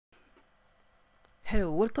Hello,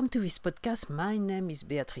 welcome to this podcast. My name is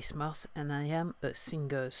Beatrice Mars and I am a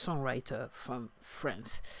singer-songwriter from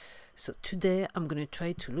France. So today I'm going to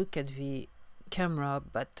try to look at the camera,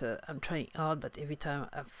 but I'm trying hard, but every time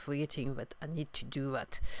I'm forgetting that I need to do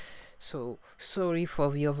that. So sorry for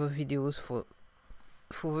the other videos, for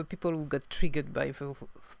the people who got triggered by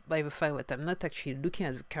the fact that I'm not actually looking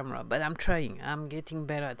at the camera, but I'm trying. I'm getting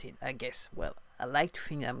better at it, I guess. Well, I like to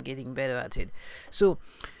think I'm getting better at it. So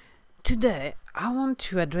today, I want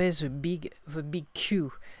to address the big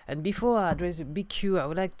Q. And before I address the big Q, I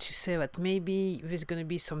would like to say that maybe there's going to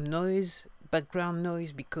be some noise, background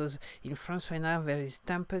noise, because in France right now there is a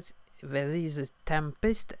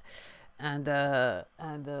tempest, and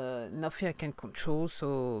nothing I can control.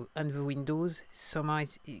 So, and the windows somehow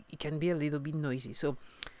it can be a little bit noisy. So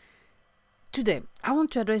today, I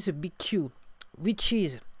want to address the big Q, which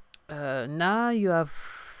is now you have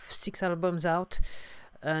 6 albums out.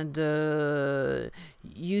 And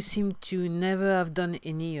you seem to never have done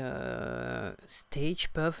any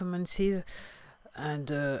stage performances.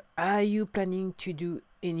 And are you planning to do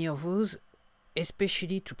any of those,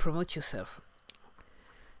 especially to promote yourself?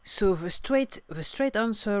 So the straight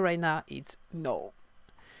answer right now is no.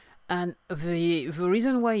 And the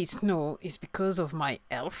reason why it's no is because of my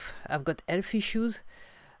health. I've got health issues,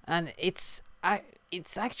 and it's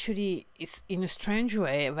actually in a strange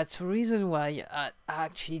way. That's the reason why I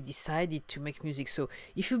actually decided to make music. So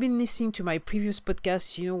if you've been listening to my previous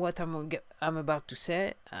podcast, you know what I'm about to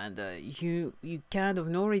say, and you kind of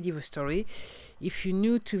know already the story. If you're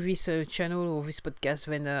new to this channel or this podcast,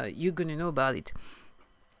 then you're gonna know about it.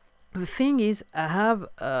 The thing is, I have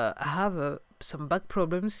some back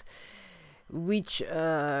problems, which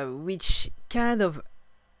kind of,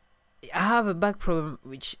 I have a back problem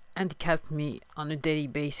which handicapped me on a daily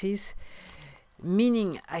basis,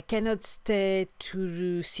 meaning I cannot stay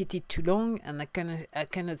seated too long, and I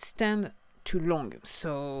cannot stand too long.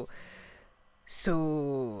 So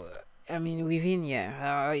I mean,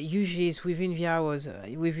 usually it's within the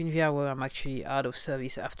hour I'm actually out of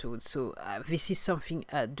service afterwards. So this is something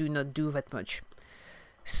I do not do that much.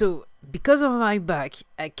 So because of my back,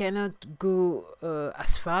 I cannot go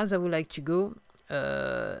as far as I would like to go.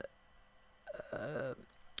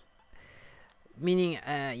 Meaning,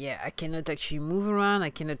 I cannot actually move around. I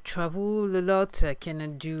cannot travel a lot. I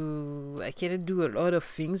cannot do a lot of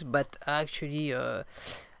things. But I actually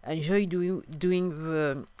enjoy doing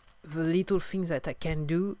the little things that I can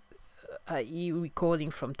do, i.e., recording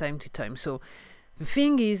from time to time. So the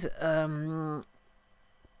thing is,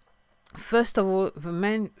 first of all, the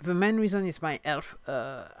main reason is my health.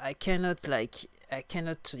 I cannot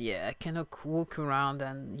walk around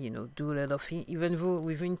and do a lot of things. Even though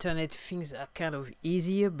with internet things are kind of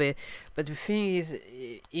easier, but the thing is,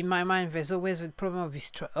 in my mind, there's always a problem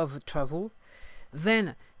of travel.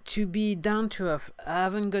 Then, to be down to earth, I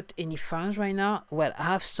haven't got any fans right now. Well, I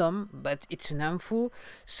have some, but it's an handful.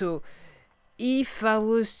 So if I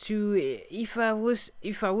was to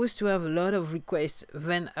have a lot of requests,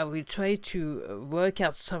 then I will try to work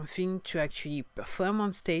out something to actually perform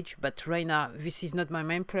on stage. But right now, this is not my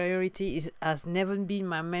main priority. It has never been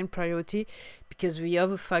my main priority, because the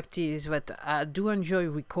other fact is that I do enjoy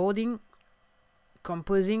recording,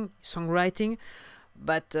 composing, songwriting,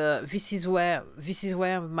 but this is where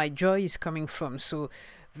my joy is coming from. So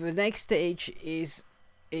the next stage is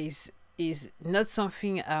not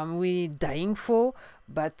something I'm really dying for,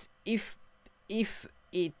 but if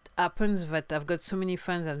it happens that I've got so many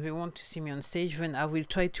fans and they want to see me on stage, then I will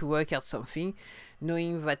try to work out something,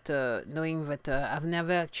 knowing that I've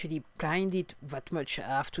never actually planned it that much.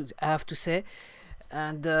 I have to say,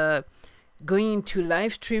 and going into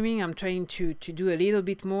live streaming, I'm trying to do a little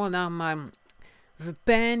bit more now. The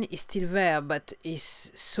pen is still there, but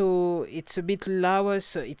it's a bit lower,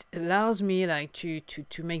 so it allows me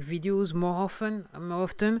to make videos more often.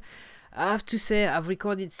 I have to say, I've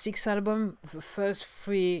recorded 6 albums. The first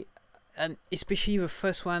 3, and especially the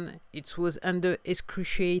first one, it was under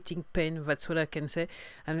excruciating pain. That's what I can say.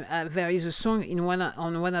 And there is a song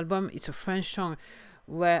on one album. It's a French song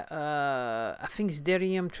where I think it's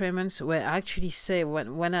Delirium Tremens, where I actually say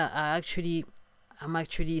when I'm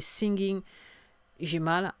actually singing, j'ai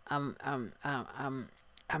mal, I'm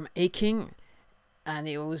aching, and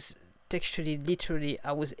it was textually, literally,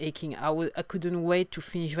 I was aching. I couldn't wait to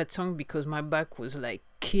finish that song because my back was like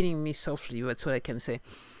killing me softly. That's what I can say.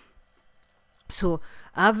 So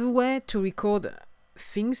I have a way to record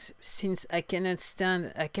things, since I cannot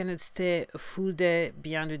stay a full day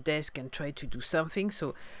behind a desk and try to do something.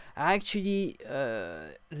 So I actually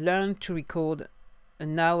learned to record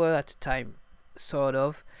an hour at a time. sort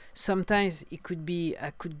of. Sometimes it could be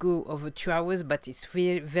I could go over 2 hours, but it's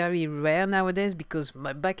very very rare nowadays because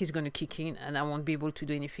my back is going to kick in and I won't be able to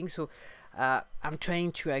do anything. So I'm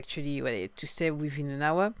trying to actually to stay within an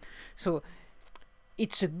hour. So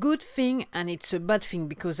it's a good thing and it's a bad thing,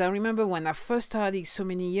 because I remember when I first started so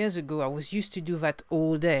many years ago, I was used to do that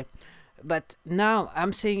all day. But now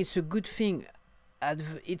I'm saying it's a good thing.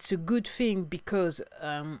 It's a good thing because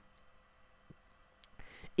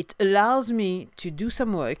it allows me to do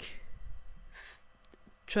some work,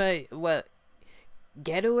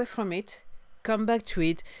 get away from it, come back to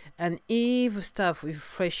it, and hear the stuff with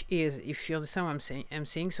fresh ears, if you understand what I'm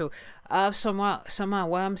saying. So I have somehow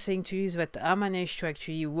what I'm saying to you is that I managed to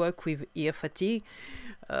actually work with ear fatigue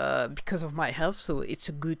because of my health, so it's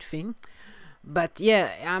a good thing. But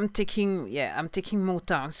yeah, I'm taking more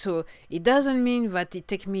time. So it doesn't mean that it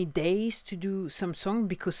takes me days to do some song,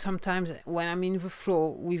 because sometimes when I'm in the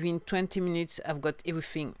flow, within 20 minutes I've got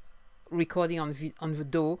everything recording on the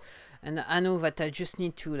DAW, and I know that I just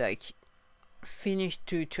need to finish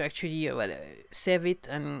to actually save it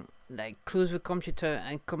and close the computer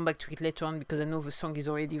and come back to it later on, because I know the song is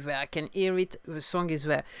already there. I can hear it, the song is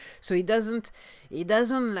there. So it doesn't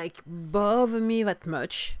bother me that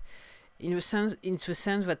much, in the sense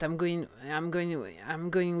that I'm going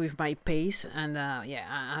with my pace, and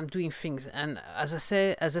I'm doing things. And as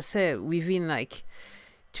I say, within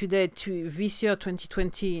today to this year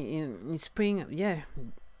 2020 in spring,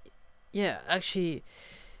 actually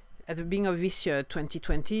at the beginning of this year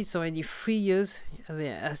 2020, it's already 3 years.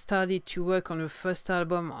 I started to work on the first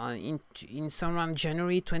album in around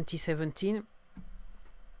January 2017.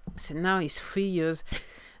 So now it's 3 years,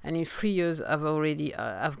 and in 3 years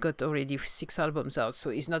I've got already 6 albums out. So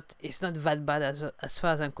it's not that bad as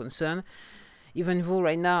far as I'm concerned, even though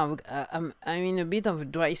right now I'm in a bit of a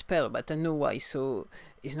dry spell, but I know why, so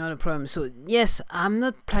it's not a problem. So yes, I'm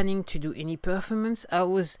not planning to do any performance. I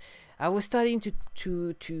was starting to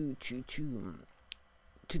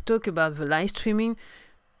talk about the live streaming.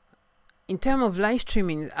 In terms of live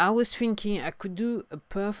streaming, I was thinking I could do a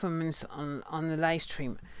performance on a live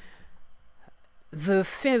stream. The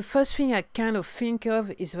first thing I kind of think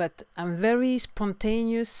of is that I'm very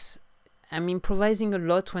spontaneous. I'm improvising a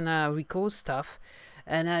lot when I record stuff,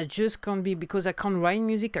 and I just can't be, because I can't write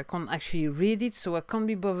music, I can't actually read it, so I can't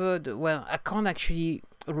be bothered. Well, I can't actually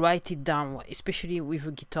write it down, especially with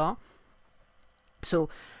a guitar. So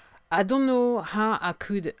I don't know how I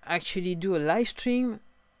could actually do a live stream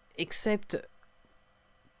except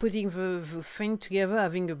putting the thing together,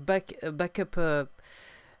 having a backup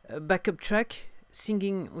track,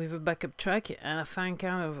 singing with a backup track, and I find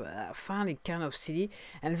it kind of silly.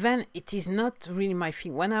 And then it is not really my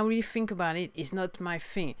thing. When I really think about it, it's not my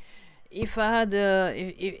thing. If I had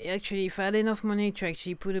if I had enough money to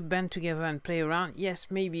actually put a band together and play around, yes,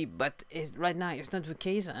 maybe. But right now it's not the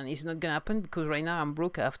case, and it's not gonna happen, because right now I'm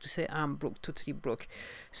broke. I have to say I'm broke, totally broke.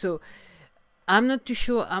 So I'm not too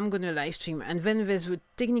sure I'm gonna live stream. And then there's the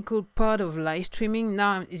technical part of live streaming.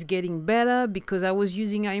 Now it's getting better, because I was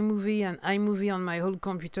using iMovie, and iMovie on my whole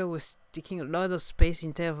computer was taking a lot of space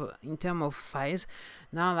in terms of files.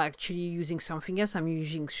 Now I'm actually using something else. I'm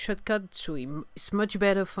using Shotcut, so it's much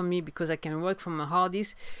better for me, because I can work from a hard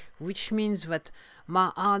disk, which means that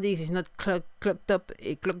my hard disk is not clogged up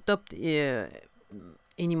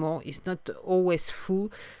anymore. It's not always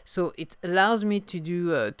full, so it allows me to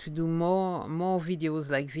do more videos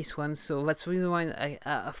like this one. So that's the reason why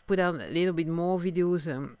I've put out a little bit more videos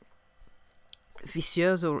this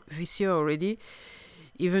year already,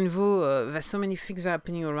 even though there's so many things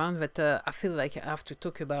happening around that I feel like I have to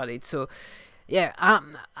talk about it. So yeah,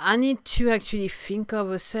 I need to actually think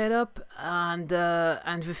of a setup, and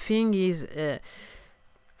the thing is,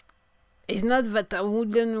 it's not that I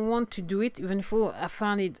wouldn't want to do it, even though I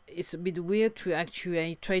found it's a bit weird to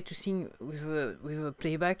actually try to sing with a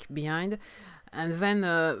playback behind. And then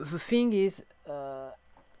the thing is,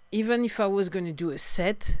 even if I was going to do a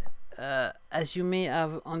set, as you may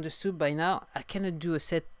have understood by now, I cannot do a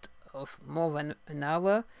set of more than an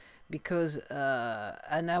hour, because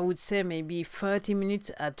and I would say maybe 30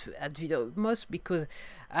 minutes at the most, because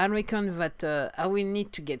I reckon that I will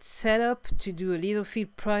need to get set up to do a little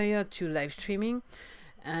bit prior to live streaming,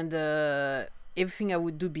 and everything I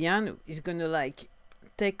would do behind is gonna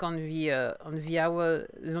take on the hour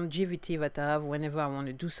longevity that I have whenever I want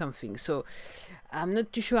to do something. So I'm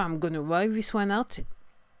not too sure I'm gonna work this one out,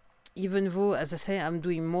 even though, as I say, I'm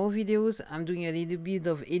doing more videos. I'm doing a little bit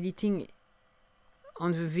of editing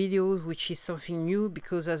on the videos, which is something new,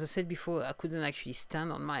 because, as I said before, I couldn't actually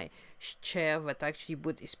stand on my chair that I actually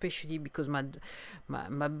bought, especially because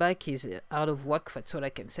my back is out of whack. That's all I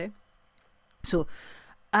can say. So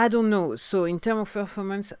I don't know. So in terms of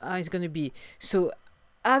performance, how it's gonna be. So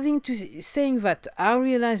having to saying that, I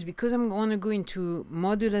realize because I'm gonna go into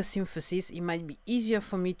modular synthesis, it might be easier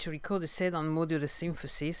for me to record a set on modular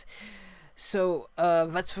synthesis. So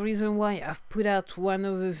that's the reason why I've put out one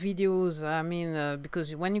of the videos. I mean,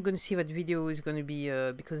 because when you're gonna see that video is gonna be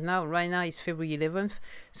because right now it's February 11th,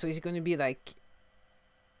 so it's gonna be like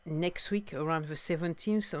next week around the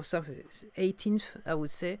 17th or something, 18th, I would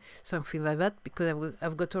say, something like that, because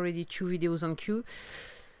I've got already 2 videos on queue.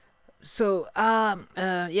 So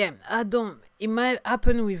yeah, I don't. It might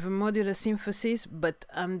happen with modular synthesis, but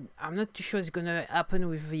I'm not too sure it's gonna happen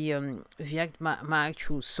with my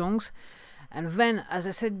actual songs. And then, as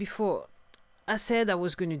I said before, I said I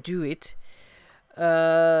was gonna do it.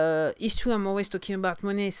 It's true. I'm always talking about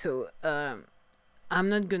money, so I'm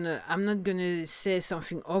not gonna say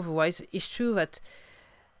something otherwise. It's true that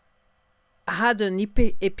I had an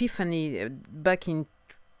epiphany back in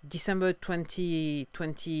December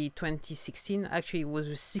 2016. Actually, it was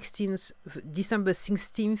the 16th, December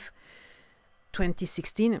 16th,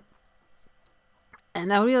 2016.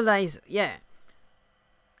 And I realized, yeah,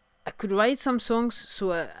 I could write some songs.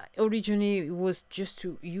 So originally it was just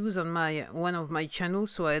to use on my one of my channels,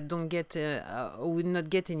 so I don't get, I would not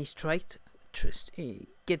get any strikes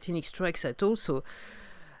at all. So,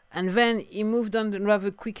 and then it moved on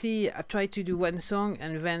rather quickly. I tried to do one song,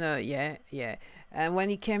 and then yeah. And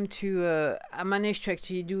when it came to, I managed to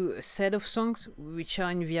actually do a set of songs which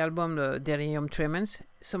are in the album Delirium Tremens.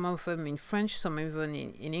 Some of them in French, some of them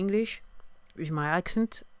in English, with my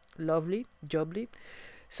accent, lovely, jobly.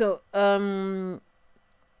 So and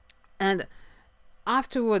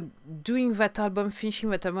afterward, doing that album, finishing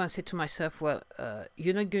that album, I said to myself, well,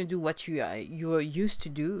 you're not going to do what you are used to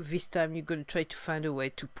do. This time you're going to try to find a way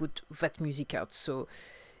to put that music out. So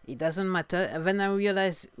it doesn't matter. And then I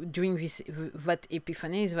realized during that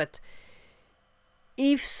epiphany is that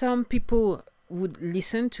if some people would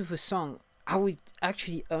listen to the song, I would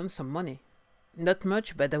actually earn some money. Not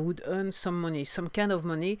much, but I would earn some money, some kind of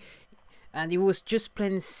money. And it was just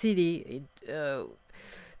plain silly.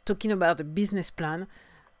 Talking about a business plan,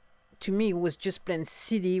 to me, it was just plain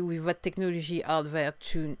silly with that technology out there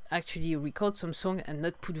to actually record some song and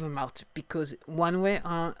not put them out, because one way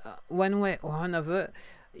or another,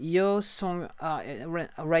 your song are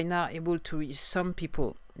right now able to reach some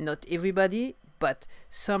people, not everybody, but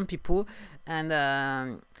some people.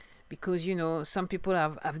 And because some people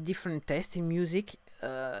have different taste in music.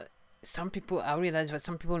 Some people, I realized that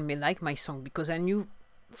some people may like my song, because I knew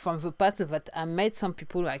from the past that I met some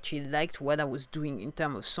people who actually liked what I was doing in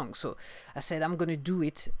terms of song. So I said I'm gonna do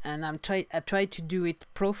it, and I tried to do it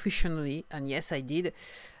professionally, and yes, I did.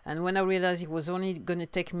 And when I realized it was only gonna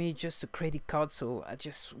take me just a credit card, so I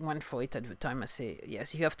just went for it at the time. I say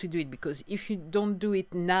yes, you have to do it, because if you don't do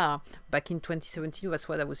it now, back in 2017, that's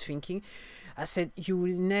what I was thinking. I said you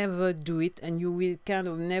will never do it, and you will kind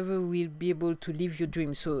of never will be able to live your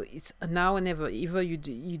dream. So it's now or never. Either you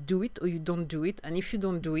do it or you don't do it. And if you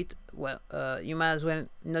don't do it, well, you might as well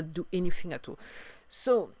not do anything at all.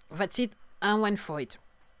 So that's it. I went for it,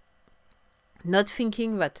 not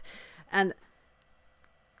thinking that. And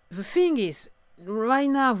the thing is, right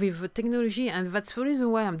now with the technology, and that's the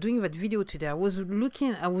reason why I'm doing that video today. I was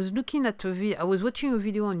watching a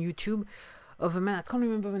video on YouTube of a man, I can't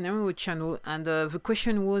remember the name of the channel, and the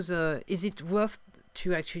question was, is it worth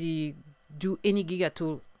to actually do any gig at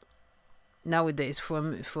all nowadays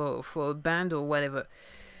for a band or whatever?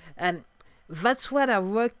 And that's what I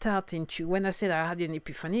worked out into when I said I had an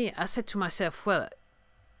epiphany. I said to myself, well,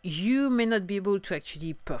 you may not be able to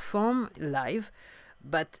actually perform live,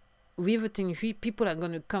 but with the technology, people are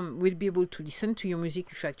going to will be able to listen to your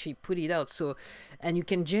music if you actually put it out. So, and you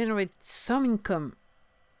can generate some income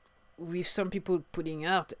with some people putting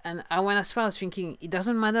out. And I went as far as thinking it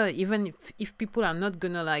doesn't matter, even if people are not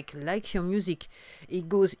gonna like your music, it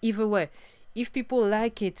goes either way. If people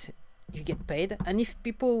like it, you get paid, and if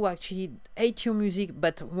people who actually hate your music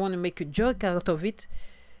but want to make a joke out of it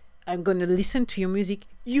and gonna listen to your music,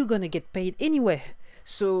 you're gonna get paid anyway.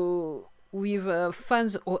 So with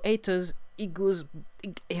fans or haters, it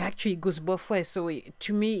actually goes both ways. So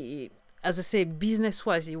to me, as I say, business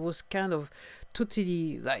wise, it was kind of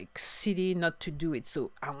totally like silly not to do it.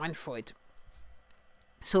 So I went for it.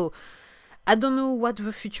 So I don't know what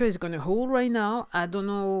the future is gonna hold right now. I don't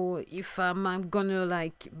know if I'm gonna,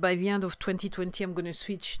 like, by the end of 2020, I'm gonna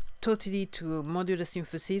switch totally to modular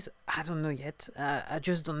synthesis. I don't know yet. I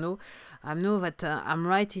just don't know. I know that I'm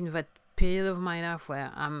right in that period of my life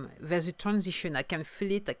where there's a transition. I can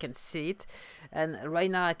feel it, I can see it, and right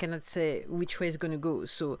now I cannot say which way it's gonna go.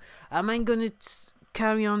 So am I gonna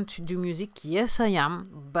carry on to do music? Yes, I am,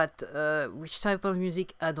 but which type of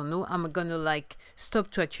music? I don't know. I'm gonna like stop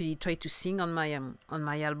to actually try to sing on my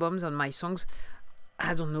albums, on my songs.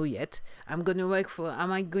 I don't know yet. Am I going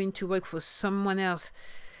to work for someone else?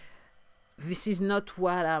 This is not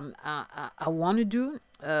what I want to do.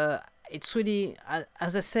 It's really,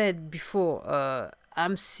 as I said before,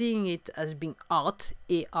 I'm seeing it as being art,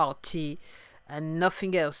 A-R-T, and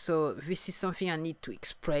nothing else. So this is something I need to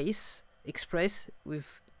express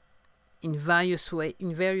with in various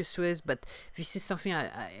ways. But this is something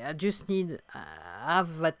I just need. I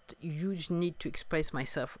have that huge need to express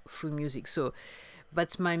myself through music. So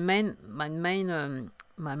that's my main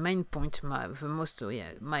point, my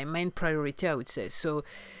main priority, I would say. So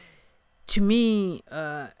to me,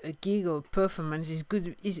 a gig or performance is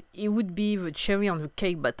good. It would be the cherry on the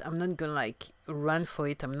cake, but I'm not gonna like run for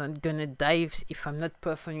it. I'm not gonna die if I'm not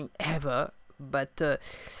performing ever. But the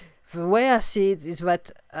way I see it is that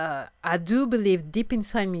I do believe deep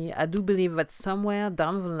inside me, I do believe that somewhere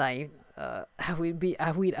down the line, I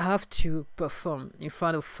will have to perform in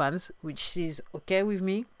front of fans, which is okay with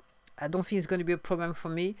me. I don't think it's going to be a problem for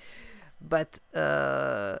me, but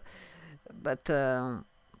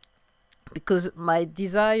because my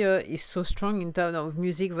desire is so strong in terms of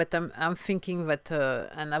music that I'm thinking that,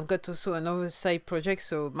 and I've got also another side project,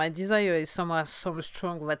 so my desire is somewhere so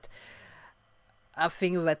strong that I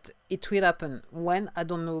think that it will happen. When, I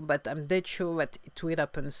don't know, but I'm dead sure that it will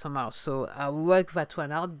happen somehow. So I'll work that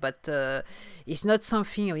one out, but it's not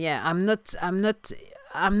something. Yeah, I'm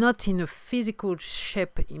not in a physical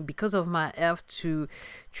shape because of my health to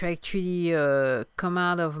actually come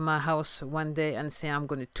out of my house one day and say I'm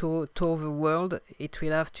going to tour the world. It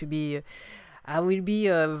will have to be. I will be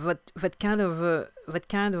that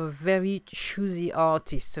kind of very choosy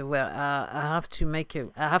artist where I have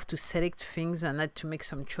to select things and I had to make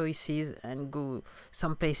some choices and go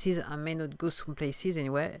some places. I may not go some places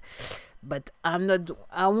anyway, but I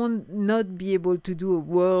won't not be able to do a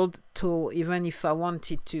world tour even if I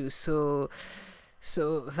wanted to. So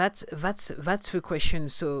that's the question.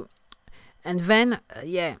 So, and then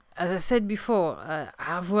as I said before,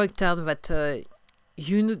 I've worked out that.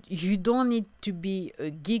 You don't need to be a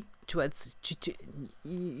geek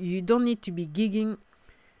you don't need to be gigging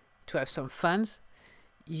to have some fans.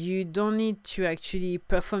 You don't need to actually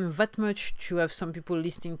perform that much to have some people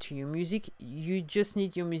listening to your music. You just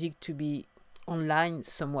need your music to be online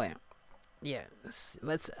somewhere. Yeah,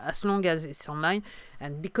 that's as long as it's online.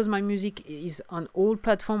 And because my music is on all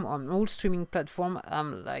platform, on all streaming platform,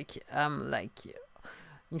 I'm like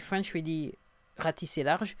in French really ratisser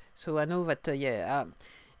large. So I know that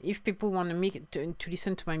if people want to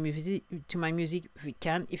listen to my music, they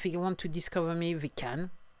can. If they want to discover me, they can.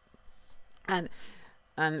 And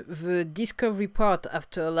the discovery part,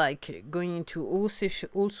 after like going into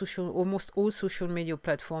almost all social media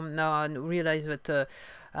platform, now I realize that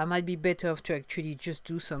I might be better off to actually just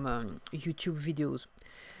do some YouTube videos.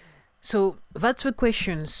 So that's the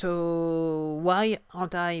question. So why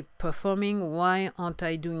aren't I performing? Why aren't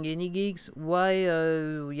I doing any gigs? Why?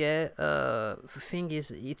 The thing is,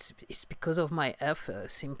 it's because of my health,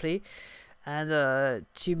 simply. And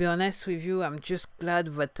to be honest with you, I'm just glad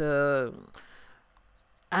that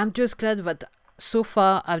so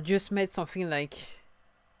far I've just made something like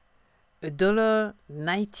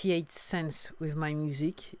 $1.98 with my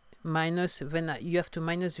music. Minus, then you have to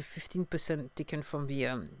minus the 15% taken from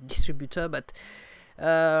the distributor, but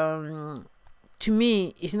to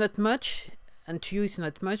me it's not much, and to you it's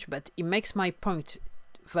not much, but it makes my point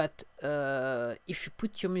that if you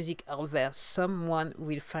put your music out there, someone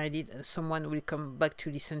will find it and someone will come back to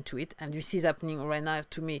listen to it. And this is happening right now.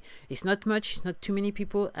 To me, it's not much, it's not too many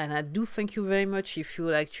people, and I do thank you very much if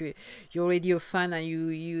you're already a fan and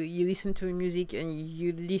you listen to the music and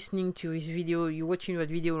you're listening to this video, you're watching that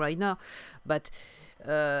video right now. But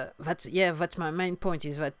that's my main point,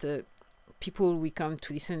 is that people will come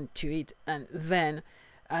to listen to it, and then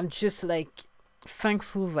I'm just like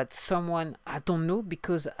thankful that someone I don't know,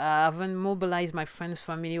 because I haven't mobilized my friends,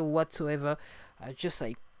 family, or whatsoever. I just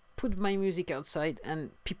like put my music outside, and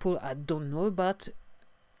people I don't know about,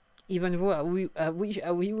 even though I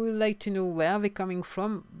would like to know where they're coming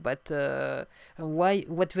from, but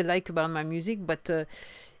what they like about my music. But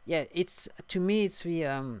it's, to me, it's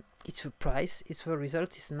the price, it's the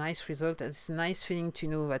result, it's a nice result, and it's a nice feeling to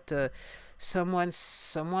know that someone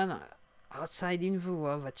outside in the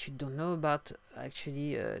world that you don't know about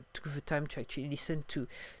actually took the time to actually listen to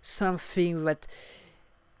something that,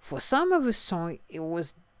 for some of the song, it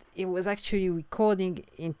was it was actually recording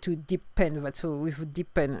into deep pen. That's all, with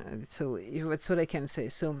deep pen. So that's all I can say.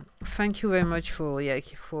 So thank you very much for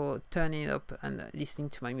turning up and listening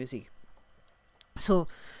to my music. So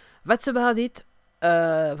that's about it.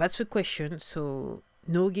 That's the question. So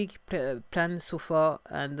no gig planned so far,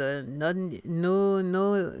 and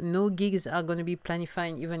no gigs are gonna be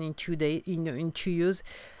planifying even in 2 days, in 2 years,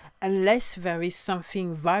 unless there is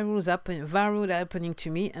something viral happening to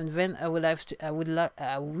me, and then I will have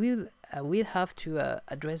to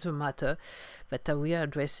address the matter, but I will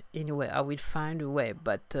address anyway. I will find a way,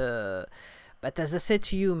 but as I said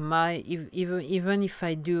to you, even if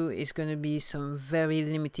I do, it's gonna be some very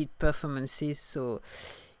limited performances. So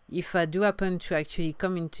if I do happen to actually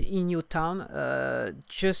come in your town,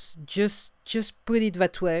 just put it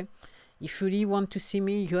that way. If you really want to see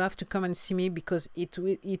me, you have to come and see me, because it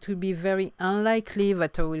will be very unlikely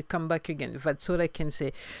that I will come back again. That's all I can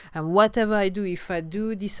say. And whatever I do, if I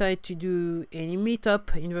do decide to do any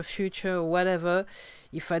meetup in the future or whatever,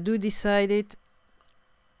 if I do decide it,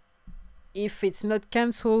 if it's not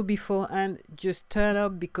cancelled beforehand, just turn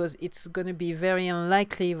up, because it's gonna be very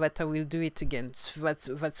unlikely that I will do it again. So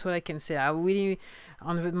that's all I can say. I really,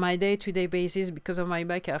 on my day-to-day basis, because of my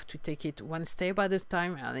bike, I have to take it one step at a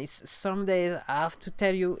time, and it's some days, I have to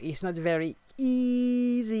tell you, it's not very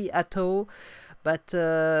easy at all. But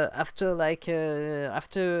after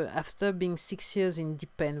being 6 years in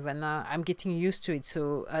deep end, then I'm getting used to it,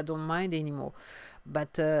 so I don't mind anymore.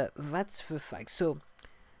 But that's the fact. So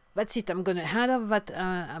that's it. I'm gonna hand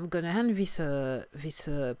this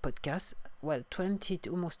podcast. Well,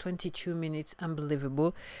 almost 22 minutes.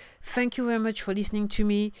 Unbelievable. Thank you very much for listening to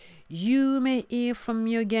me. You may hear from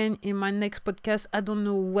me again in my next podcast. I don't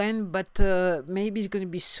know when, but maybe it's gonna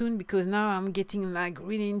be soon, because now I'm getting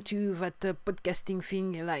really into that podcasting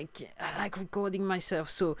thing. I like recording myself.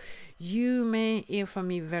 So you may hear from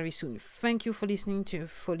me very soon. Thank you for listening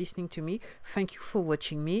to me. Thank you for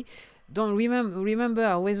watching me. Don't remember,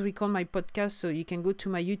 I always record my podcast, so you can go to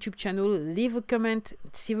my YouTube channel, leave a comment,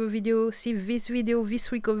 see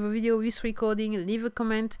this recording, leave a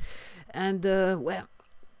comment, and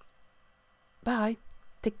bye.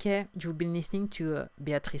 Take care. You've been listening to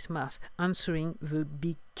Beatrice Mars, answering the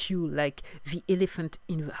big Q, like the elephant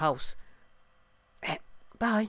in the house. Bye.